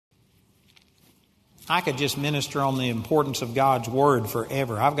I could just minister on the importance of God's Word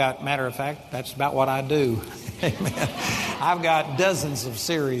forever. Matter of fact, that's about what I do. Amen. I've got dozens of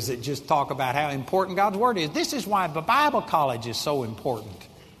series that just talk about how important God's Word is. This is why the Bible college is so important.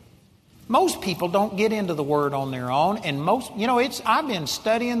 Most people don't get into the Word on their own, and I've been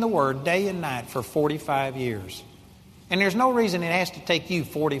studying the Word day and night for 45 years. And there's no reason it has to take you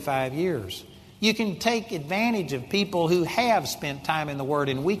 45 years. You can take advantage of people who have spent time in the Word,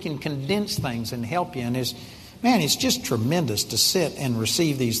 and we can condense things and help you. And it's just tremendous to sit and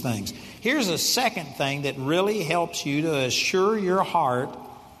receive these things. Here's a second thing that really helps you to assure your heart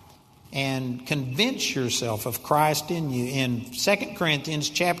and convince yourself of Christ in you. In 2 Corinthians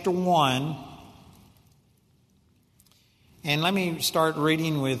chapter 1, and let me start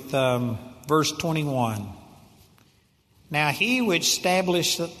reading with verse 21. Now he which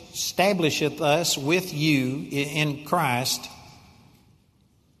establisheth us with you in Christ.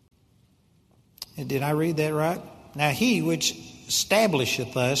 Did I read that right? Now he which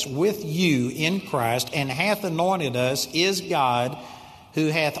establisheth us with you in Christ and hath anointed us is God, who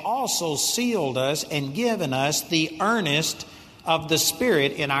hath also sealed us and given us the earnest of the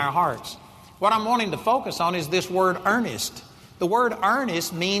Spirit in our hearts. What I'm wanting to focus on is this word earnest. The word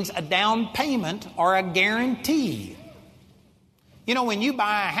earnest means a down payment or a guarantee. You know, when you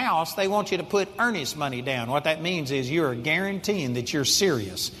buy a house, they want you to put earnest money down. What that means is you're guaranteeing that you're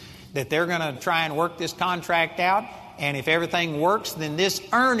serious, that they're going to try and work this contract out, and if everything works, then this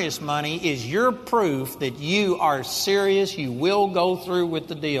earnest money is your proof that you are serious, you will go through with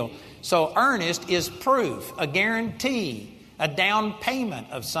the deal. So earnest is proof, a guarantee, a down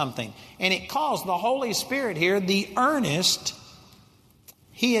payment of something. And it calls the Holy Spirit here the earnest.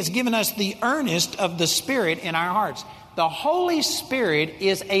 He has given us the earnest of the Spirit in our hearts. The Holy Spirit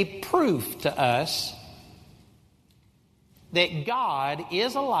is a proof to us that God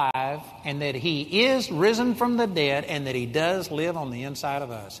is alive and that He is risen from the dead and that He does live on the inside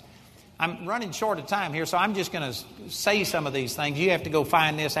of us. I'm running short of time here, so I'm just going to say some of these things. You have to go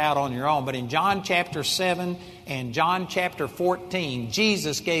find this out on your own. But in John chapter 7 and John chapter 14,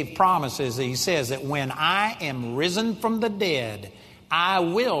 Jesus gave promises. He says that when I am risen from the dead, I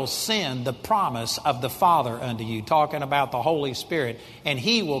will send the promise of the Father unto you, talking about the Holy Spirit, and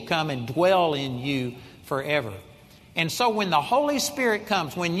He will come and dwell in you forever. And so when the Holy Spirit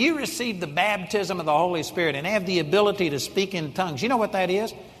comes, when you receive the baptism of the Holy Spirit and have the ability to speak in tongues, you know what that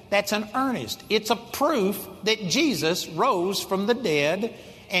is? That's an earnest. It's a proof that Jesus rose from the dead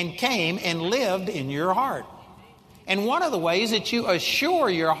and came and lived in your heart. And one of the ways that you assure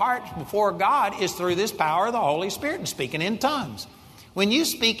your heart before God is through this power of the Holy Spirit and speaking in tongues. When you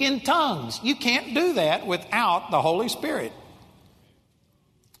speak in tongues, you can't do that without the Holy Spirit.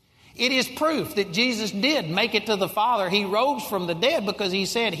 It is proof that Jesus did make it to the Father. He rose from the dead because He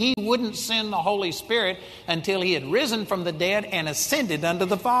said He wouldn't send the Holy Spirit until He had risen from the dead and ascended unto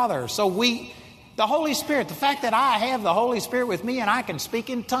the Father. So the Holy Spirit, the fact that I have the Holy Spirit with me and I can speak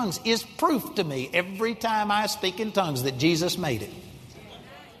in tongues is proof to me every time I speak in tongues that Jesus made it.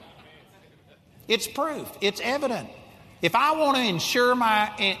 It's proof. It's evident. If I want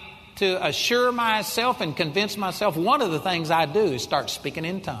to assure myself and convince myself, one of the things I do is start speaking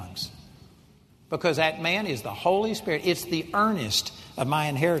in tongues. Because that man is the Holy Spirit. It's the earnest of my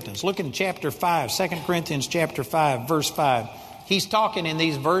inheritance. Look in chapter 5, 2 Corinthians chapter 5, verse 5. He's talking in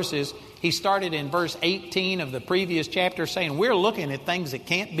these verses. He started in verse 18 of the previous chapter saying, we're looking at things that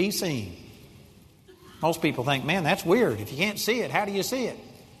can't be seen. Most people think, man, that's weird. If you can't see it, how do you see it?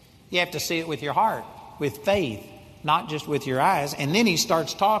 You have to see it with your heart, with faith, not just with your eyes. And then he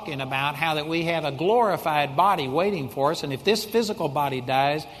starts talking about how that we have a glorified body waiting for us. And if this physical body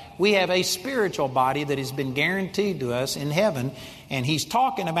dies, we have a spiritual body that has been guaranteed to us in heaven. And he's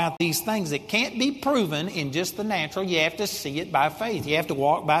talking about these things that can't be proven in just the natural. You have to see it by faith. You have to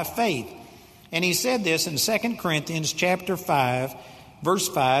walk by faith. And he said this in 2 Corinthians chapter 5, verse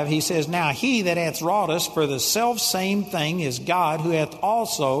 5. He says, now he that hath wrought us for the selfsame thing is God, who hath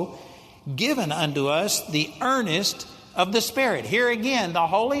also given unto us the earnest of the Spirit. Here again, the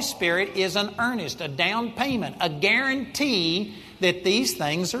Holy Spirit is an earnest, a down payment, a guarantee that these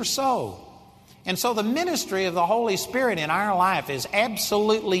things are so. And so the ministry of the Holy Spirit in our life is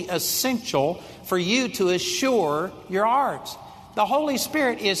absolutely essential for you to assure your hearts. The Holy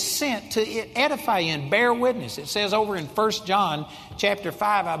Spirit is sent to edify you and bear witness. It says over in 1 John chapter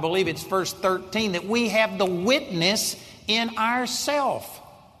 5, I believe it's verse 13, that we have the witness in ourself.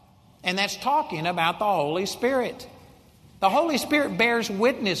 And that's talking about the Holy Spirit. The Holy Spirit bears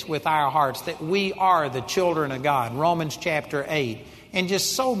witness with our hearts that we are the children of God. Romans chapter 8. and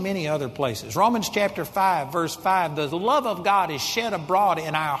just so many other places. Romans chapter 5, verse 5, the love of God is shed abroad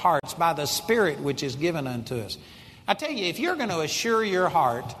in our hearts by the Spirit which is given unto us. I tell you, if you're going to assure your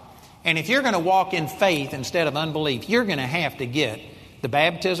heart, and if you're going to walk in faith instead of unbelief, you're going to have to get the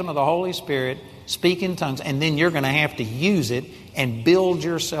baptism of the Holy Spirit, speak in tongues, and then you're going to have to use it and build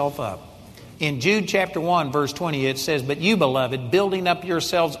yourself up. In Jude chapter 1, verse 20, it says, but you, beloved, building up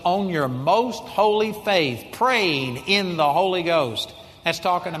yourselves on your most holy faith, praying in the Holy Ghost. That's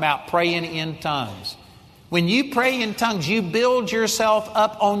talking about praying in tongues. When you pray in tongues, you build yourself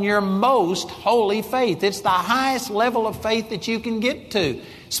up on your most holy faith. It's the highest level of faith that you can get to.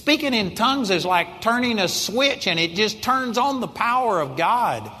 Speaking in tongues is like turning a switch, and it just turns on the power of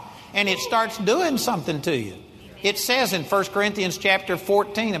God, and it starts doing something to you. It says in 1 Corinthians chapter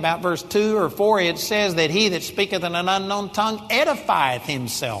 14, about verse 2 or 4, it says that he that speaketh in an unknown tongue edifieth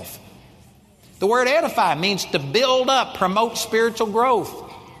himself. The word edify means to build up, promote spiritual growth.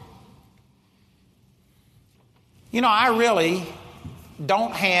 You know, I really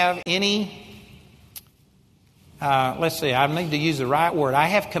don't have any, I need to use the right word. I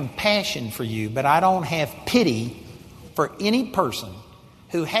have compassion for you, but I don't have pity for any person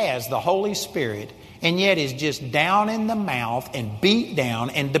who has the Holy Spirit and yet is just down in the mouth and beat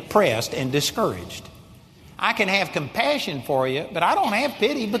down and depressed and discouraged. I can have compassion for you, but I don't have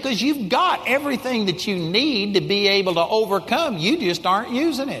pity because you've got everything that you need to be able to overcome. You just aren't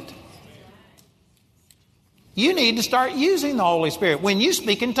using it. You need to start using the Holy Spirit. When you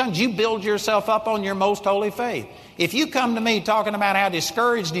speak in tongues, you build yourself up on your most holy faith. If you come to me talking about how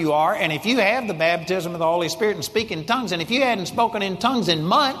discouraged you are, and if you have the baptism of the Holy Spirit and speak in tongues, and if you hadn't spoken in tongues in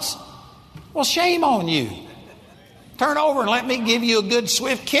months, well, shame on you. Turn over and let me give you a good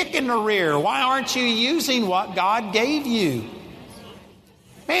swift kick in the rear. Why aren't you using what God gave you?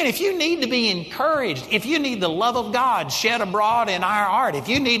 Man, if you need to be encouraged, if you need the love of God shed abroad in our heart, if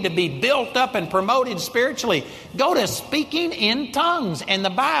you need to be built up and promoted spiritually, go to speaking in tongues. And the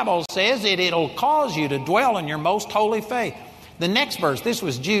Bible says that it'll cause you to dwell in your most holy faith. The next verse, this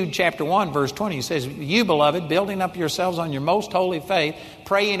was Jude chapter 1, verse 20. It says, you, beloved, building up yourselves on your most holy faith,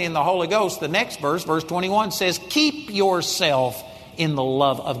 praying in the Holy Ghost. The next verse, verse 21, says, keep yourself in the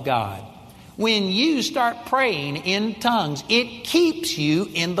love of God. When you start praying in tongues, it keeps you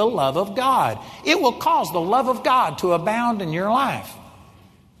in the love of God. It will cause the love of God to abound in your life.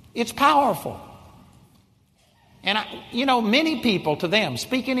 It's powerful. And many people, to them,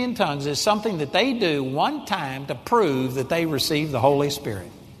 speaking in tongues is something that they do one time to prove that they receive the Holy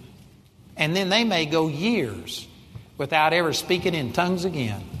Spirit. And then they may go years without ever speaking in tongues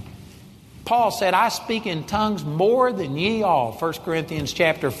again. Paul said, I speak in tongues more than ye all, 1 Corinthians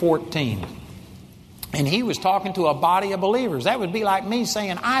chapter 14. And he was talking to a body of believers. That would be like me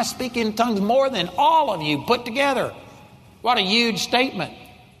saying, I speak in tongues more than all of you put together. What a huge statement.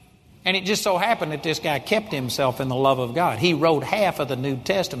 And it just so happened that this guy kept himself in the love of God. He wrote half of the New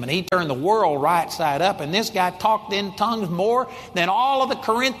Testament. He turned the world right side up. And this guy talked in tongues more than all of the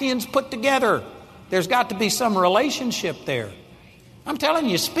Corinthians put together. There's got to be some relationship there. I'm telling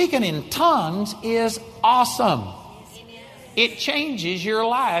you, speaking in tongues is awesome. It changes your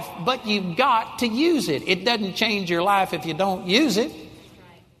life, but you've got to use it. It doesn't change your life if you don't use it.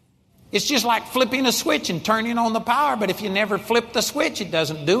 It's just like flipping a switch and turning on the power, but if you never flip the switch, it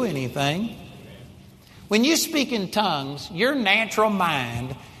doesn't do anything. When you speak in tongues, your natural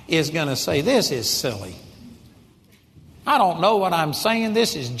mind is going to say, this is silly. I don't know what I'm saying.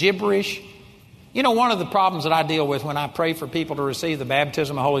 This is gibberish. You know, one of the problems that I deal with when I pray for people to receive the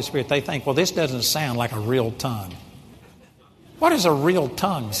baptism of the Holy Spirit, they think, well, this doesn't sound like a real tongue. What does a real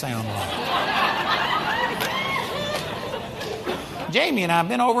tongue sound like? Jamie and I have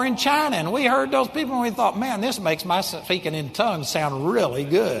been over in China, and we heard those people, and we thought, man, this makes my speaking in tongues sound really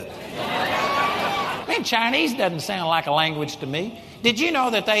good. Man, Chinese doesn't sound like a language to me. Did you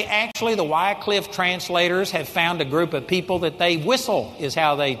know that the Wycliffe translators have found a group of people that they whistle is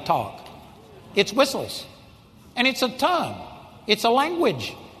how they talk. It's whistles. And it's a tongue. It's a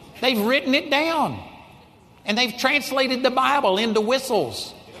language. They've written it down. And they've translated the Bible into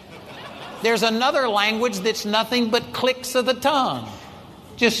whistles. There's another language that's nothing but clicks of the tongue.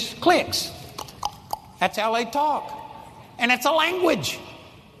 Just clicks. That's how they talk. And it's a language.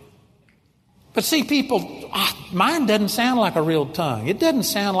 But see, people, mine doesn't sound like a real tongue. It doesn't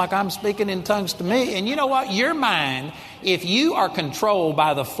sound like I'm speaking in tongues to me. And you know what? Your mind, if you are controlled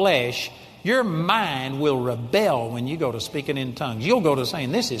by the flesh, your mind will rebel when you go to speaking in tongues. You'll go to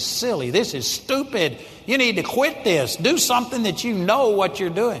saying, this is silly. This is stupid. You need to quit this. Do something that you know what you're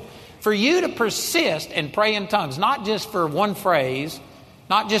doing. For you to persist and pray in tongues, not just for one phrase,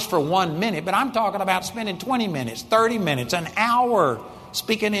 Not just for 1 minute, but I'm talking about spending 20 minutes, 30 minutes, an hour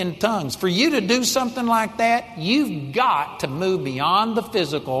speaking in tongues. For you to do something like that, you've got to move beyond the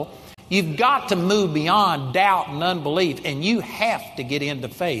physical. You've got to move beyond doubt and unbelief, and you have to get into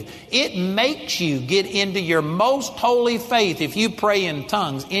faith. It makes you get into your most holy faith if you pray in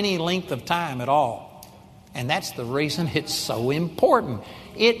tongues any length of time at all. And that's the reason it's so important.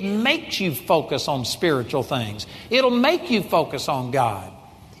 It makes you focus on spiritual things. It'll make you focus on God.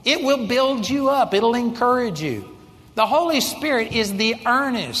 It will build you up. It'll encourage you. The Holy Spirit is the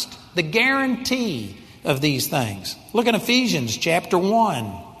earnest, the guarantee of these things. Look at Ephesians chapter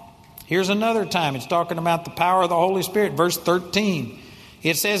 1. Here's another time it's talking about the power of the Holy Spirit. Verse 13.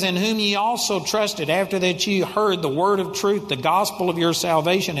 It says, in whom ye also trusted after that ye heard the word of truth, the gospel of your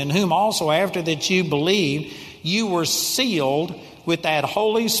salvation, in whom also after that you believed, you were sealed with that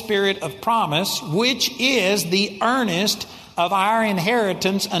Holy Spirit of promise, which is the earnest of our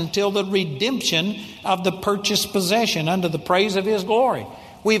inheritance until the redemption of the purchased possession unto the praise of His glory.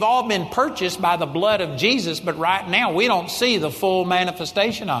 We've all been purchased by the blood of Jesus, but right now we don't see the full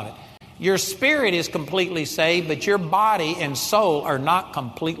manifestation of it. Your spirit is completely saved, but your body and soul are not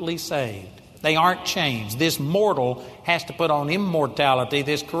completely saved. They aren't changed. This mortal has to put on immortality.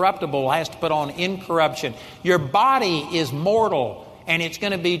 This corruptible has to put on incorruption. Your body is mortal, and it's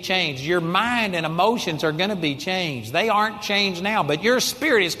going to be changed. Your mind and emotions are going to be changed. They aren't changed now, but your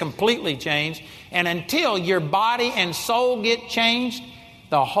spirit is completely changed. And until your body and soul get changed,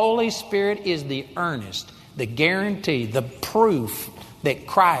 the Holy Spirit is the earnest, the guarantee, the proof that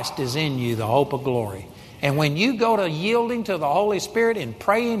Christ is in you, the hope of glory. And when you go to yielding to the Holy Spirit and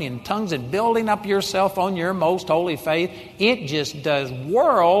praying in tongues and building up yourself on your most holy faith, it just does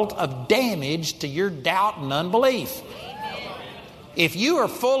world of damage to your doubt and unbelief. If you are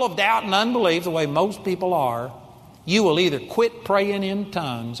full of doubt and unbelief, the way most people are, you will either quit praying in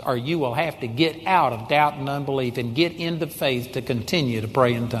tongues or you will have to get out of doubt and unbelief and get into faith to continue to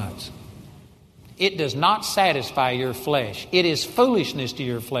pray in tongues. It does not satisfy your flesh. It is foolishness to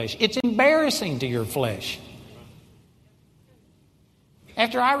your flesh. It's embarrassing to your flesh.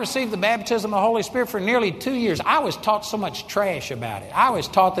 After I received the baptism of the Holy Spirit for nearly 2 years, I was taught so much trash about it. I was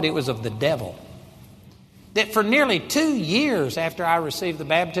taught that it was of the devil. That for nearly 2 years after I received the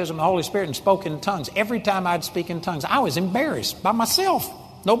baptism of the Holy Spirit and spoke in tongues, every time I'd speak in tongues, I was embarrassed by myself.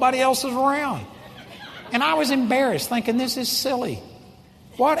 Nobody else was around. And I was embarrassed, thinking, this is silly.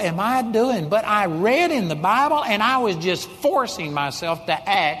 What am I doing? But I read in the Bible and I was just forcing myself to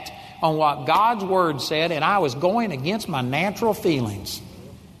act on what God's Word said, and I was going against my natural feelings.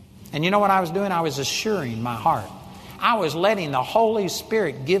 And you know what I was doing? I was assuring my heart. I was letting the Holy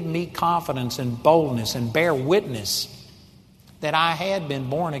Spirit give me confidence and boldness and bear witness that I had been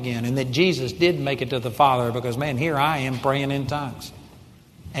born again and that Jesus did make it to the Father, because, man, here I am praying in tongues.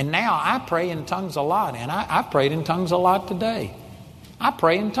 And now I pray in tongues a lot, and I've prayed in tongues a lot today. I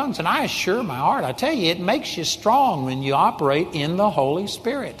pray in tongues, and I assure my heart. I tell you, it makes you strong when you operate in the Holy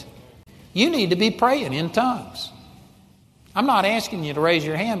Spirit. You need to be praying in tongues. I'm not asking you to raise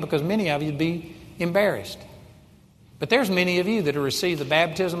your hand because many of you would be embarrassed. But there's many of you that have received the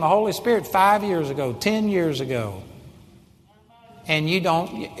baptism of the Holy Spirit 5 years ago, 10 years ago, and you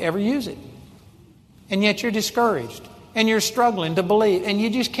don't ever use it. And yet you're discouraged, and you're struggling to believe, and you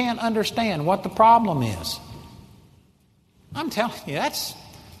just can't understand what the problem is. I'm telling you,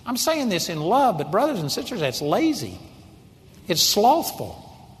 I'm saying this in love, but brothers and sisters, that's lazy. It's slothful.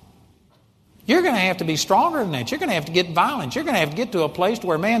 You're going to have to be stronger than that. You're going to have to get violent. You're going to have to get to a place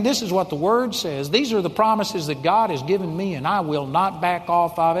where, man, this is what the Word says. These are the promises that God has given me, and I will not back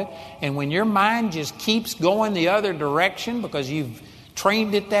off of it. And when your mind just keeps going the other direction because you've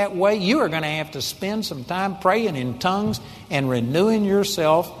trained it that way, you are going to have to spend some time praying in tongues and renewing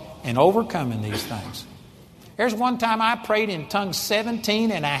yourself and overcoming these things. There's one time I prayed in tongues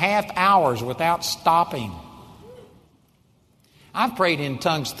 17 and a half hours without stopping. I've prayed in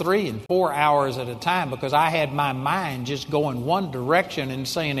tongues 3 and 4 hours at a time because I had my mind just going one direction and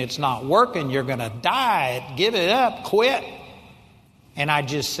saying, it's not working, you're going to die, give it up, quit. And I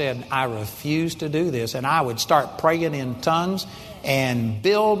just said, I refuse to do this. And I would start praying in tongues and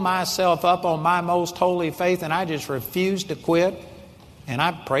build myself up on my most holy faith, and I just refused to quit. And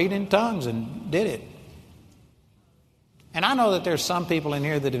I prayed in tongues and did it. And I know that there's some people in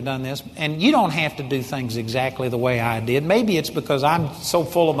here that have done this, and you don't have to do things exactly the way I did. Maybe it's because I'm so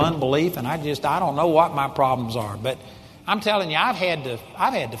full of unbelief and I don't know what my problems are. But I'm telling you, I've had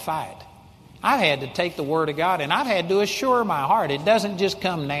to fight. I've had to take the Word of God, and I've had to assure my heart. It doesn't just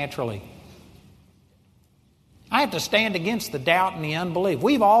come naturally. I have to stand against the doubt and the unbelief.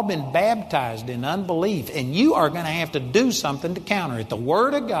 We've all been baptized in unbelief, and you are going to have to do something to counter it. The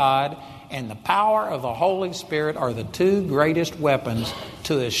Word of God and the power of the Holy Spirit are the two greatest weapons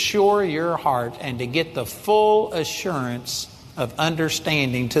to assure your heart and to get the full assurance of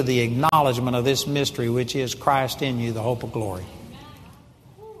understanding to the acknowledgement of this mystery, which is Christ in you, the hope of glory.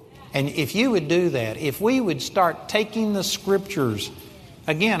 And if you would do that, if we would start taking the Scriptures,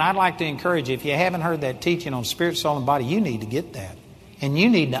 again, I'd like to encourage you, if you haven't heard that teaching on spirit, soul, and body, you need to get that. And you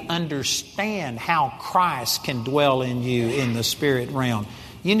need to understand how Christ can dwell in you in the spirit realm.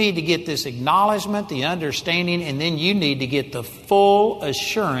 You need to get this acknowledgement, the understanding, and then you need to get the full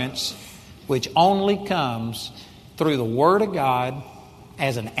assurance which only comes through the Word of God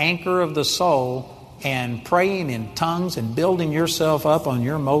as an anchor of the soul and praying in tongues and building yourself up on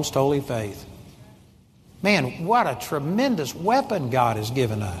your most holy faith. Man, what a tremendous weapon God has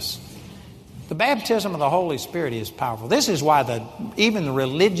given us. The baptism of the Holy Spirit is powerful. This is why even the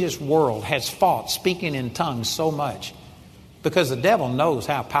religious world has fought speaking in tongues so much, because the devil knows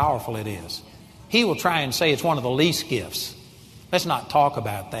how powerful it is. He will try and say it's one of the least gifts. Let's not talk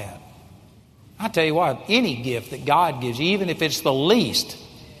about that. I tell you what, any gift that God gives you, even if it's the least,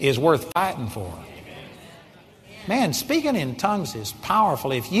 is worth fighting for. Man, speaking in tongues is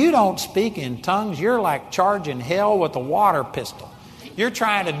powerful. If you don't speak in tongues, you're like charging hell with a water pistol. You're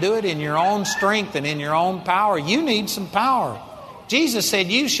trying to do it in your own strength and in your own power. You need some power. Jesus said,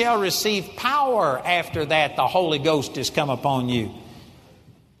 you shall receive power after that the Holy Ghost has come upon you.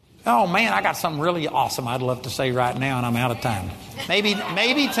 Oh man, I got something really awesome I'd love to say right now, and I'm out of time. Maybe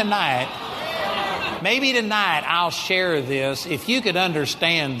tonight I'll share this. If you could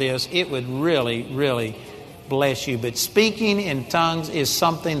understand this, it would really, really bless you. But speaking in tongues is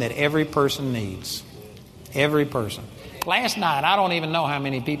something that every person needs. Every person. Last night, I don't even know how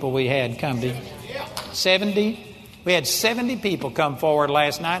many people we had come to. 70? We had 70 people come forward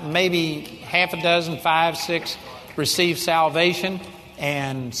last night, and maybe half a dozen, 5, 6 received salvation,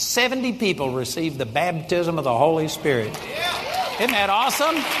 and 70 people received the baptism of the Holy Spirit. Isn't that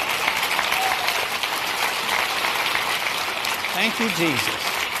awesome? Thank you, Jesus.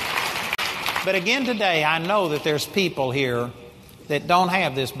 But again today, I know that there's people here that don't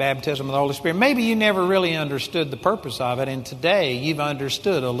have this baptism of the Holy Spirit. Maybe you never really understood the purpose of it, and today you've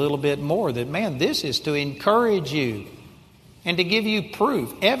understood a little bit more that, man, this is to encourage you and to give you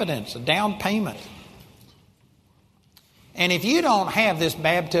proof, evidence, a down payment. And if you don't have this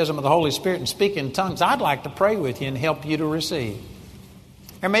baptism of the Holy Spirit and speak in tongues, I'd like to pray with you and help you to receive.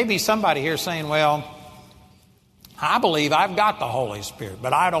 There may be somebody here saying, well, I believe I've got the Holy Spirit,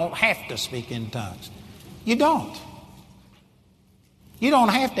 but I don't have to speak in tongues. You don't. You don't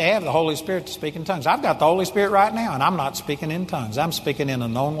have to have the Holy Spirit to speak in tongues. I've got the Holy Spirit right now, and I'm not speaking in tongues. I'm speaking in a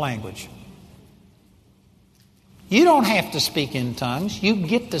known language. You don't have to speak in tongues. You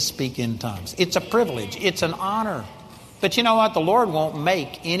get to speak in tongues. It's a privilege. It's an honor. But you know what? The Lord won't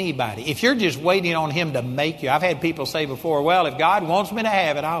make anybody. If you're just waiting on Him to make you. I've had people say before, well, if God wants me to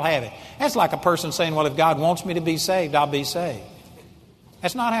have it, I'll have it. That's like a person saying, well, if God wants me to be saved, I'll be saved.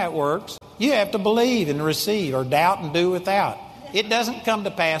 That's not how it works. You have to believe and receive, or doubt and do without. It doesn't come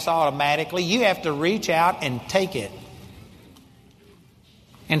to pass automatically. You have to reach out and take it.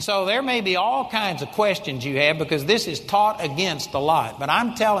 And so there may be all kinds of questions you have, because this is taught against a lot. But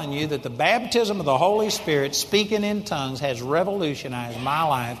I'm telling you that the baptism of the Holy Spirit, speaking in tongues, has revolutionized my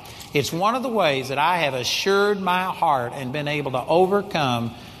life. It's one of the ways that I have assured my heart and been able to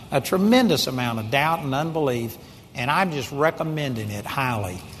overcome a tremendous amount of doubt and unbelief. And I'm just recommending it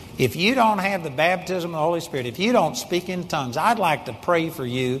highly. If you don't have the baptism of the Holy Spirit, if you don't speak in tongues, I'd like to pray for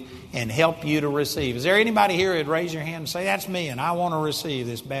you and help you to receive. Is there anybody here who'd raise your hand and say, that's me, and I want to receive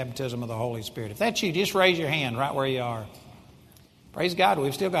this baptism of the Holy Spirit? If that's you, just raise your hand right where you are. Praise God,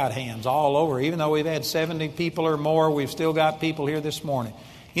 we've still got hands all over. Even though we've had 70 people or more, we've still got people here this morning.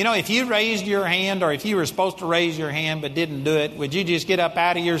 You know, if you raised your hand, or if you were supposed to raise your hand but didn't do it, would you just get up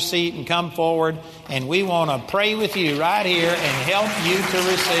out of your seat and come forward? And we want to pray with you right here and help you to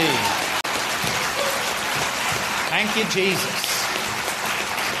receive. Thank you, Jesus.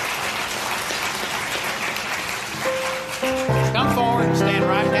 Come forward and stand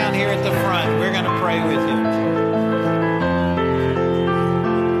right down here at the front. We're going to pray with you.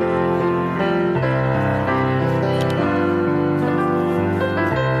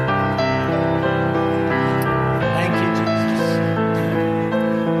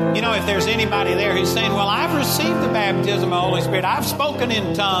 If there's anybody there who's saying, well, I've received the baptism of the Holy Spirit, I've spoken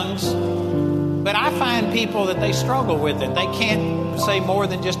in tongues, but I find people that they struggle with it. They can't say more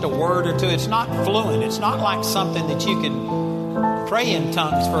than just a word or two. It's not fluent. It's not like something that you can pray in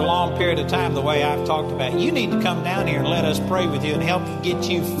tongues for a long period of time the way I've talked about, you need to come down here and let us pray with you and help get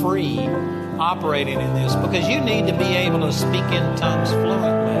you free operating in this, because you need to be able to speak in tongues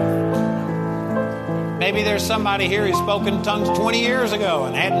fluently. Maybe there's somebody here who's spoken in tongues 20 years ago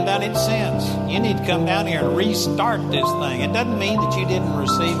and hadn't done it since. You need to come down here and restart this thing. It doesn't mean that you didn't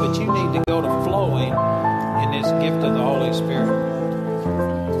receive, but you need to go to flowing in this gift of the Holy Spirit.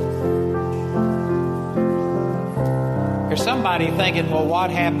 There's somebody thinking, well,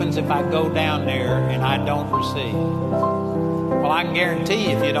 what happens if I go down there and I don't receive? Well, I can guarantee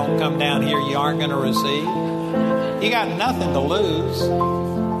you if you don't come down here, you aren't going to receive. You got nothing to lose.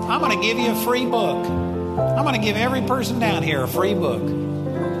 I'm going to give you a free book. I'm going to give every person down here a free book.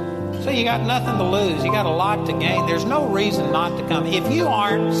 So you got nothing to lose. You got a lot to gain. There's no reason not to come. If you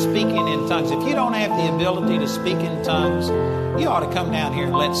aren't speaking in tongues, if you don't have the ability to speak in tongues, you ought to come down here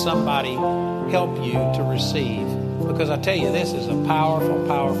and let somebody help you to receive. Because I tell you, this is a powerful,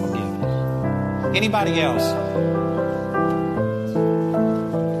 powerful gift. Anybody else?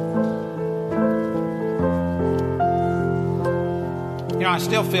 You know, I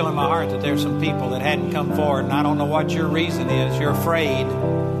still feel in my heart that there's some people that hadn't come forward, and I don't know what your reason is. You're afraid.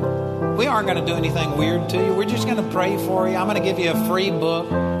 We aren't going to do anything weird to you. We're just going to pray for you. I'm going to give you a free book.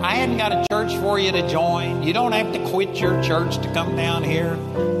 I hadn't got a church for you to join. You don't have to quit your church to come down here.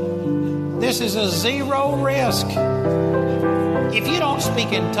 This is a zero risk. If you don't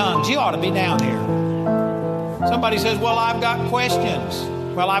speak in tongues, you ought to be down here. Somebody says, well, I've got questions.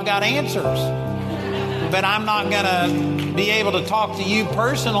 Well, I've got answers. But I'm not going to be able to talk to you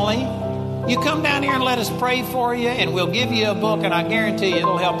personally. You come down here and let us pray for you, and we'll give you a book, and I guarantee you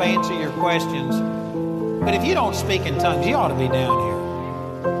it'll help answer your questions. But if you don't speak in tongues, you ought to be down here.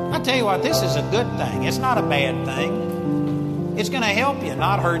 I tell you what, this is a good thing. It's not a bad thing. It's going to help you,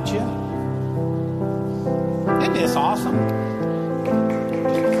 not hurt you. Isn't this awesome?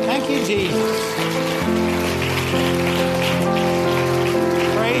 Thank you, Jesus.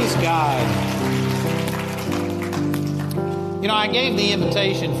 Praise God. You know, I gave the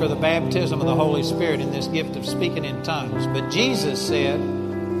invitation for the baptism of the Holy Spirit in this gift of speaking in tongues, but Jesus said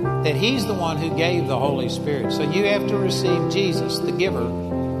that He's the one who gave the Holy Spirit. So you have to receive Jesus, the giver,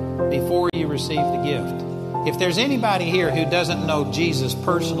 before you receive the gift. If there's anybody here who doesn't know Jesus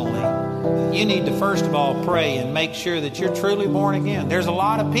personally, you need to first of all pray and make sure that you're truly born again. There's a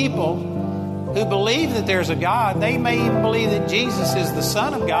lot of people who believe that there's a God. They may even believe that Jesus is the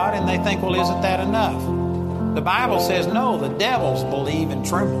Son of God, and they think, well, isn't that enough? The Bible says, no, the devils believe and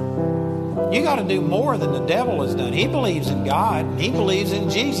tremble. You got to do more than the devil has done. He believes in God, and he believes in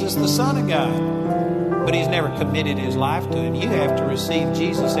Jesus, the Son of God. But he's never committed his life to Him. You have to receive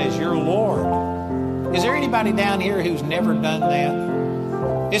Jesus as your Lord. Is there anybody down here who's never done that?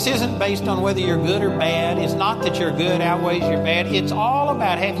 This isn't based on whether you're good or bad. It's not that your good outweighs your bad. It's all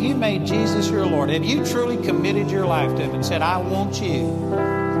about, have you made Jesus your Lord? Have you truly committed your life to Him and said, I want you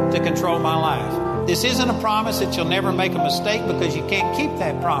to control my life? This isn't a promise that you'll never make a mistake, because you can't keep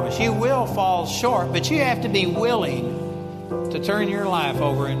that promise. You will fall short, but you have to be willing to turn your life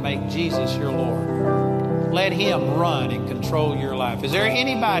over and make Jesus your Lord. Let Him run and control your life. Is there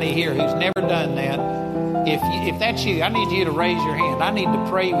anybody here who's never done that? If that's you, I need you to raise your hand. I need to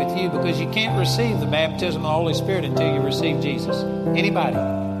pray with you, because you can't receive the baptism of the Holy Spirit until you receive Jesus. Anybody?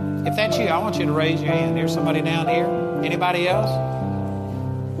 If that's you, I want you to raise your hand. There's somebody down here. Anybody else?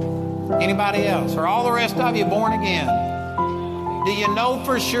 Anybody else? Are all the rest of you born again? Do you know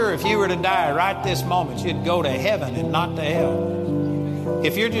for sure if you were to die right this moment, you'd go to heaven and not to hell?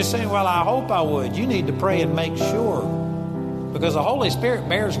 If you're just saying, well, I hope I would, you need to pray and make sure. Because the Holy Spirit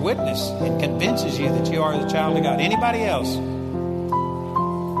bears witness and convinces you that you are the child of God. Anybody else?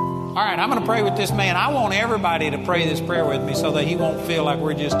 All right, I'm going to pray with this man. I want everybody to pray this prayer with me so that he won't feel like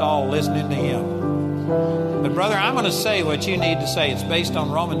we're just all listening to him. But brother, I'm going to say what you need to say. It's based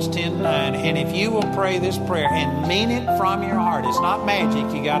on Romans 10:9. And if you will pray this prayer and mean it from your heart, it's not magic.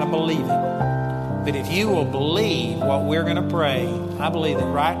 You got to believe it. But if you will believe what we're going to pray, I believe that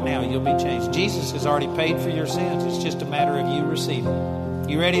right now you'll be changed. Jesus has already paid for your sins. It's just a matter of you receiving.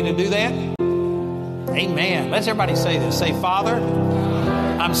 You ready to do that? Amen. Let's everybody say this. Say, Father,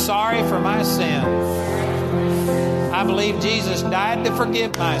 I'm sorry for my sin. I believe Jesus died to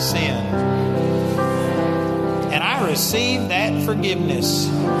forgive my sin. And I receive that forgiveness.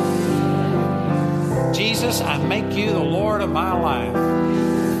 Jesus, I make you the Lord of my life.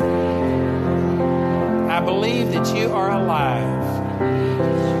 I believe that you are alive,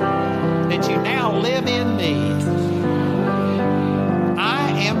 that you now live in me.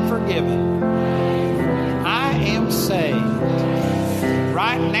 I am forgiven. I am saved.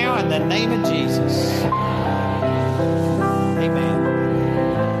 Right now in the name of Jesus. Amen.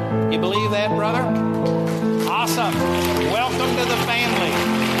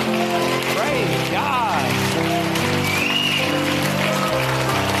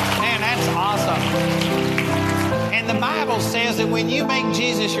 when you make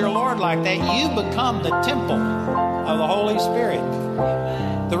Jesus your Lord like that, you become the temple of the Holy Spirit.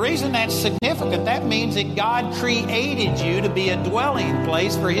 The reason that's significant, that means that God created you to be a dwelling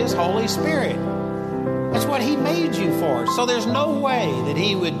place for His Holy Spirit. That's what He made you for. So there's no way that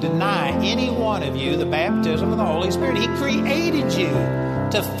He would deny any one of you the baptism of the Holy Spirit. He created you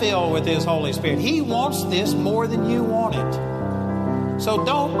to fill with His Holy Spirit. He wants this more than you want it. So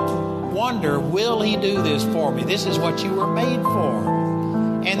don't wonder, will He do this for me? This is what you were made for.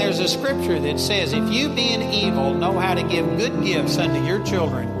 And there's a scripture that says, if you being evil know how to give good gifts unto your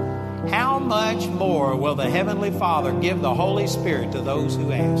children, how much more will the Heavenly Father give the Holy Spirit to those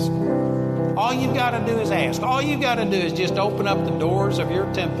who ask? All you've got to do is ask. All you've got to do is just open up the doors of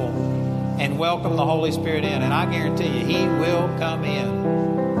your temple and welcome the Holy Spirit in. And I guarantee you, He will come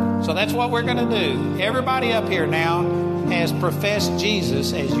in. So that's what we're going to do. Everybody up here now has professed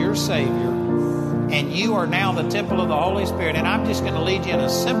Jesus as your Savior. And you are now the temple of the Holy Spirit. And I'm just going to lead you in a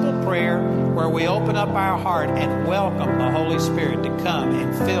simple prayer where we open up our heart and welcome the Holy Spirit to come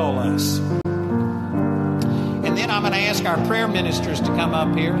and fill us. And then I'm going to ask our prayer ministers to come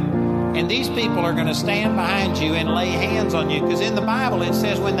up here. And these people are going to stand behind you and lay hands on you. Because in the Bible it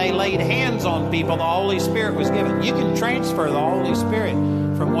says when they laid hands on people, the Holy Spirit was given. You can transfer the Holy Spirit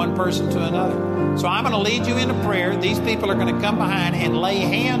from one person to another. So I'm going to lead you into prayer. These people are going to come behind and lay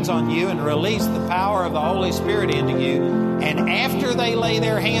hands on you and release the power of the Holy Spirit into you. And after they lay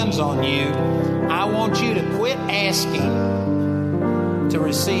their hands on you, I want you to quit asking to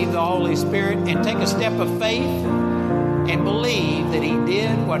receive the Holy Spirit and take a step of faith and believe that He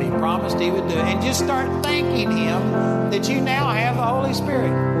did what He promised He would do. And just start thanking Him that you now have the Holy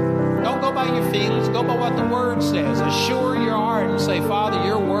Spirit. Don't go by your feelings. Go by what the Word says. Assure your heart and say, Father,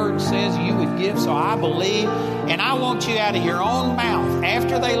 your Word says you would give, so I believe. And I want you out of your own mouth,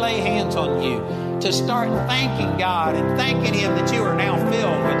 after they lay hands on you, to start thanking God and thanking Him that you are now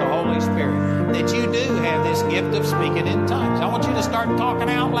filled with the Holy Spirit, that you do have this gift of speaking in tongues. I want you to start talking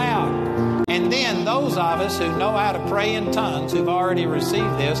out loud. And then those of us who know how to pray in tongues, who've already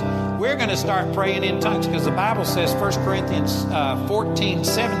received this, we're going to start praying in tongues, because the Bible says, 1 Corinthians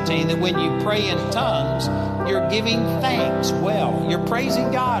 14:17, that when you pray in tongues, you're giving thanks well. You're praising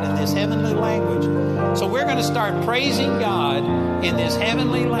God in this heavenly language. So we're going to start praising God in this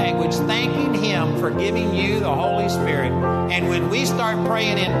heavenly language, thanking Him for giving you the Holy Spirit. And when we start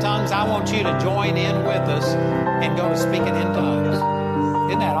praying in tongues, I want you to join in with us and go to speaking in tongues.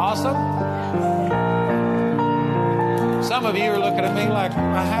 Isn't that awesome? Some of you are looking at me like,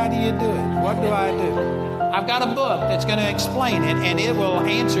 how do you do it? What do I do? I've got a book that's going to explain it, and it will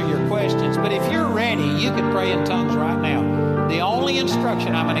answer your questions. But if you're ready, you can pray in tongues right now. The only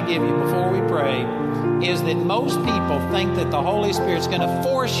instruction I'm going to give you before we pray is that most people think that the Holy Spirit's going to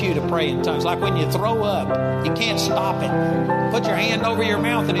force you to pray in tongues. Like when you throw up, you can't stop it. Put your hand over your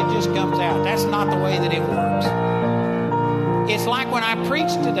mouth and it just comes out. That's not the way that it works. It's like when I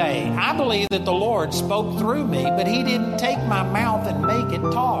preached today. I believe that the Lord spoke through me, but He didn't take my mouth and make it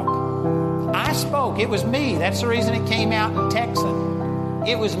talk. I spoke. It was me. That's the reason it came out in Texan.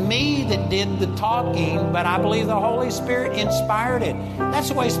 It was me that did the talking, but I believe the Holy Spirit inspired it. That's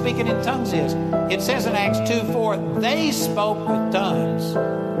the way speaking in tongues is. It says in Acts 2:4, they spoke with tongues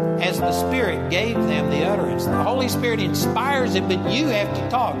as the Spirit gave them the utterance. The Holy Spirit inspires it, but you have to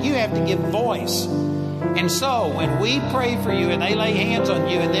talk. You have to give voice. And so when we pray for you and they lay hands on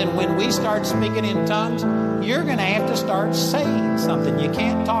you, and then when we start speaking in tongues, you're going to have to start saying something. You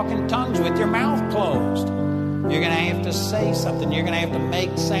can't talk in tongues with your mouth closed. You're going to have to say something. You're going to have to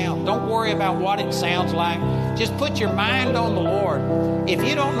make sound. Don't worry about what it sounds like. Just put your mind on the Lord. If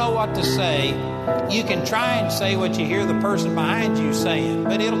you don't know what to say, you can try and say what you hear the person behind you saying,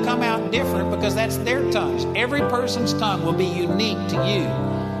 but it'll come out different because that's their tongues. Every person's tongue will be unique to you.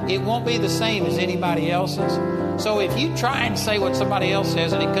 It won't be the same as anybody else's. So if you try and say what somebody else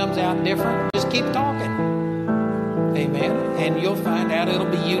says and it comes out different, just keep talking. Amen. And you'll find out it'll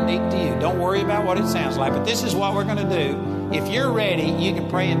be unique to you. Don't worry about what it sounds like. But this is what we're going to do. If you're ready, you can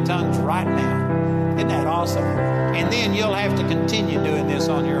pray in tongues right now. Isn't that awesome? And then you'll have to continue doing this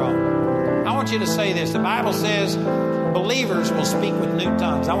on your own. I want you to say this. The Bible says believers will speak with new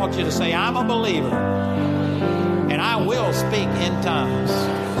tongues. I want you to say, I'm a believer and I will speak in tongues.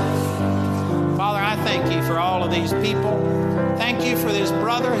 Father, I thank you for all of these people. Thank you for this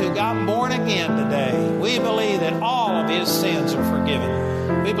brother who got born again today. We believe that all of his sins are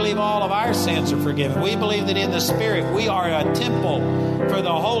forgiven. We believe all of our sins are forgiven. We believe that in the Spirit we are a temple for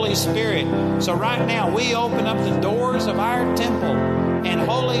the Holy Spirit. So right now we open up the doors of our temple And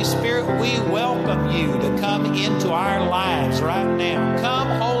Holy Spirit, we welcome you to come into our lives right now. Come,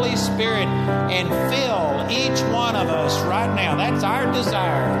 Holy Spirit, and fill each one of us right now. That's our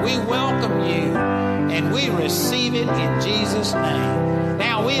desire. We welcome you and we receive it in Jesus' name.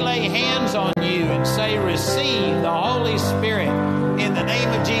 Now we lay hands on you and say, receive the Holy Spirit in the name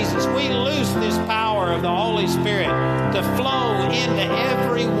of Jesus. We loose this power of the Holy Spirit to flow into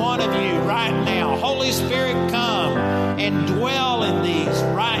every one of you right now. Holy Spirit, come and dwell in these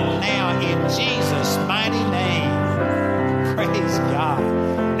right now in Jesus' mighty name. Praise God.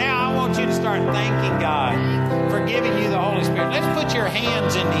 Now I want you to start thanking God for giving you the Holy Spirit. Let's put your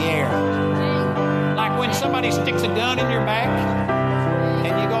hands in the air. Like when somebody sticks a gun in your back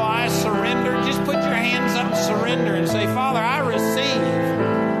and you go, I surrender. Just put your hands up and surrender and say, Father, I receive.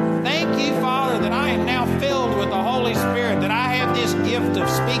 Thank you, Father, that I am now filled with the Holy Spirit, that I have this gift of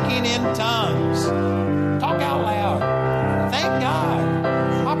speaking in tongues. Talk out loud. Thank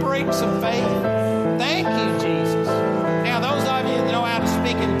God. Operate in some faith. Thank you, Jesus. Now, those of you that know how to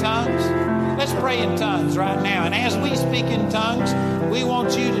speak in tongues, let's pray in tongues right now. And as we speak in tongues, we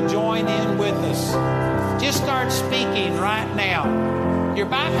want you to join in with us. Just start speaking right now. You're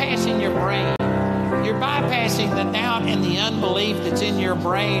bypassing your brain. You're bypassing the doubt and the unbelief that's in your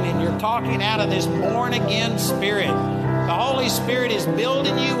brain, and you're talking out of this born-again spirit. The Holy Spirit is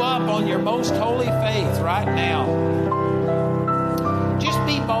building you up on your most holy faith right now. Just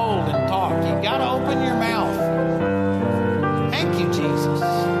be bold and talk. You've got to open your mouth. Thank you, Jesus.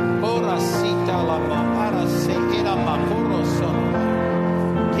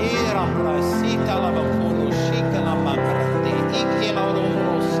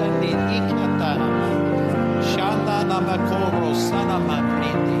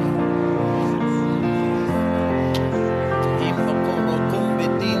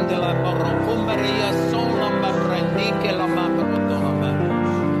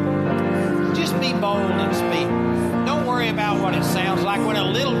 Just be bold and speak. Don't worry about what it sounds like. When a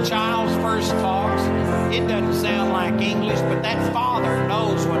little child first talks, it doesn't sound like English, but that father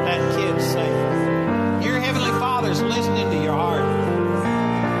knows what that kid's saying. Your Heavenly Father's listening to your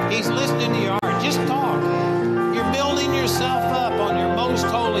heart. He's listening to your heart. Just talk. You're building yourself up on your most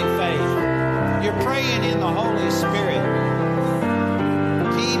holy faith. You're praying in the Holy Spirit.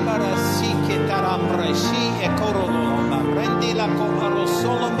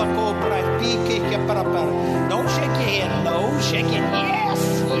 Don't shake your head. No, shake it. Yes,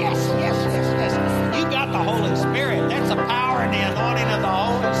 yes, yes, yes, yes. You got the Holy Spirit. That's the power and the anointing of the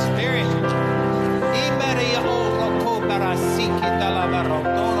Holy Spirit.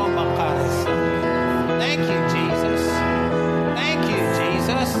 Thank you, Jesus. Thank you,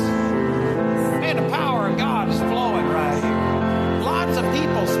 Jesus. Man, the power of God is flowing right here. Lots of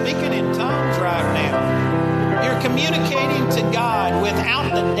people speaking in tongues right now. You're communicating to God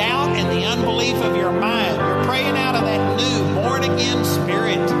without the doubt and the unbelief of your mind. You're praying out of that new born-again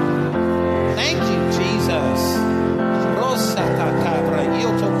spirit. Thank you, Jesus.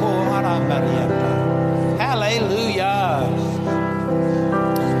 Hallelujah.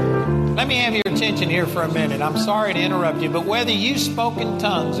 Let me have your attention here for a minute. I'm sorry to interrupt you, but whether you spoke in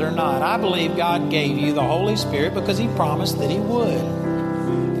tongues or not, I believe God gave you the Holy Spirit because He promised that He would.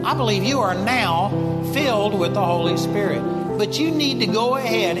 I believe you are now filled with the Holy Spirit. But you need to go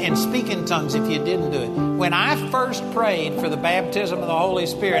ahead and speak in tongues if you didn't do it. When I first prayed for the baptism of the Holy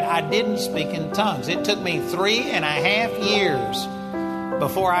Spirit, I didn't speak in tongues. It took me 3.5 years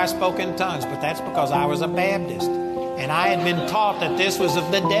before I spoke in tongues, but that's because I was a Baptist. And I had been taught that this was of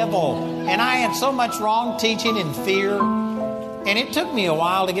the devil. And I had so much wrong teaching and fear. And it took me a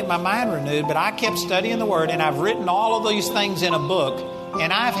while to get my mind renewed, but I kept studying the Word, and I've written all of these things in a book.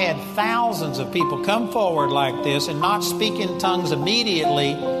 And I've had thousands of people come forward like this and not speak in tongues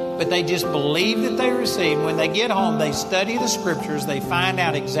immediately, but they just believe that they received. When they get home, they study the Scriptures, they find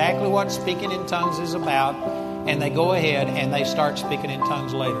out exactly what speaking in tongues is about, and they go ahead and they start speaking in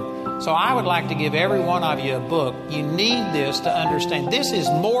tongues later. So I would like to give every one of you a book. You need this to understand. This is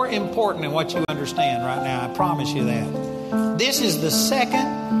more important than what you understand right now. I promise you that. This is the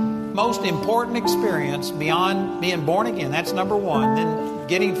second most important experience beyond being born again. That's number one. Then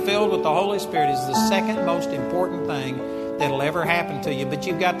getting filled with the Holy Spirit is the second most important thing that'll ever happen to you. But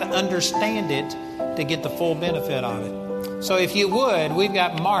you've got to understand it to get the full benefit of it. So if you would, we've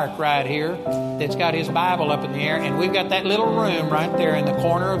got Mark right here that's got his Bible up in the air, and we've got that little room right there in the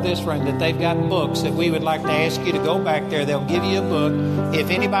corner of this room that they've got books that we would like to ask you to go back there. They'll give you a book. If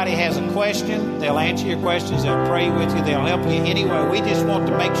anybody has a question, they'll answer your questions. They'll pray with you. They'll help you anyway. We just want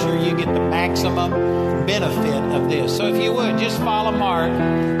to make sure you get the maximum benefit of this. So if you would, just follow Mark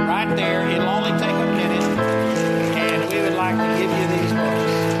right there. It'll only take a minute, and we would like to give you these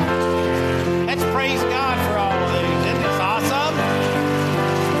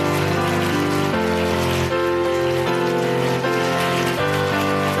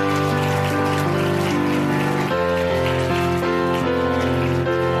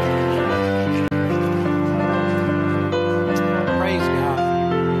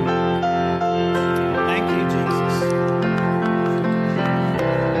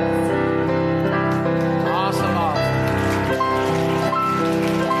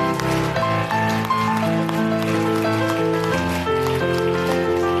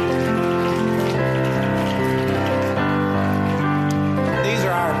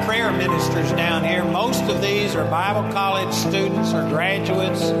Bible college students or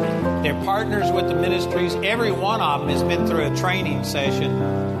graduates. They're partners with the ministries. Every one of them has been through a training session,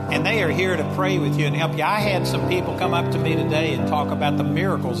 and they are here to pray with you and help you. I had some people come up to me today and talk about the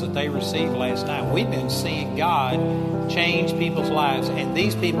miracles that they received last night. We've been seeing God change people's lives, and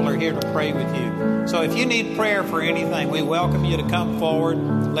these people are here to pray with you. So if you need prayer for anything, we welcome you to come forward.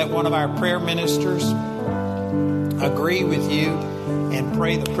 Let one of our prayer ministers agree with you and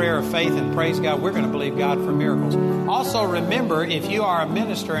pray the prayer of faith, and praise God, we're going to believe God for miracles. Also remember, if you are a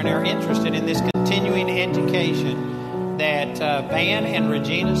minister and are interested in this continuing education, that Van and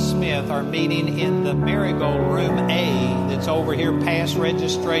Regina Smith are meeting in the Marigold Room A that's over here past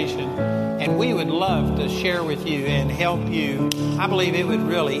registration, and we would love to share with you and help you. I believe it would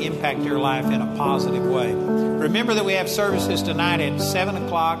really impact your life in a positive way. Remember that we have services tonight at 7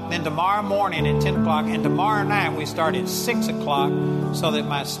 o'clock, then tomorrow morning at 10 o'clock, and tomorrow night we start at 6 o'clock so that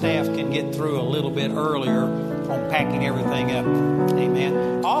my staff can get through a little bit earlier on packing everything up.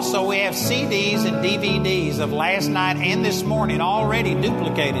 Amen. Also, we have CDs and DVDs of last night and this morning, already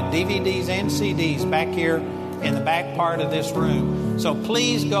duplicated DVDs and CDs back here in the back part of this room. So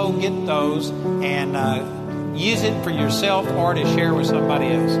please go get those and use it for yourself or to share with somebody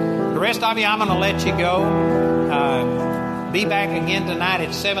else. The rest of you, I'm going to let you go. Be back again tonight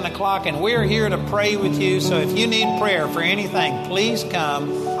at 7 o'clock, and we're here to pray with you. So if you need prayer for anything, please come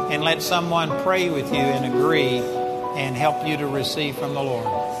and let someone pray with you and agree and help you to receive from the Lord.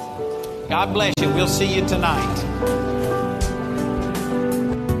 God bless you. We'll see you tonight.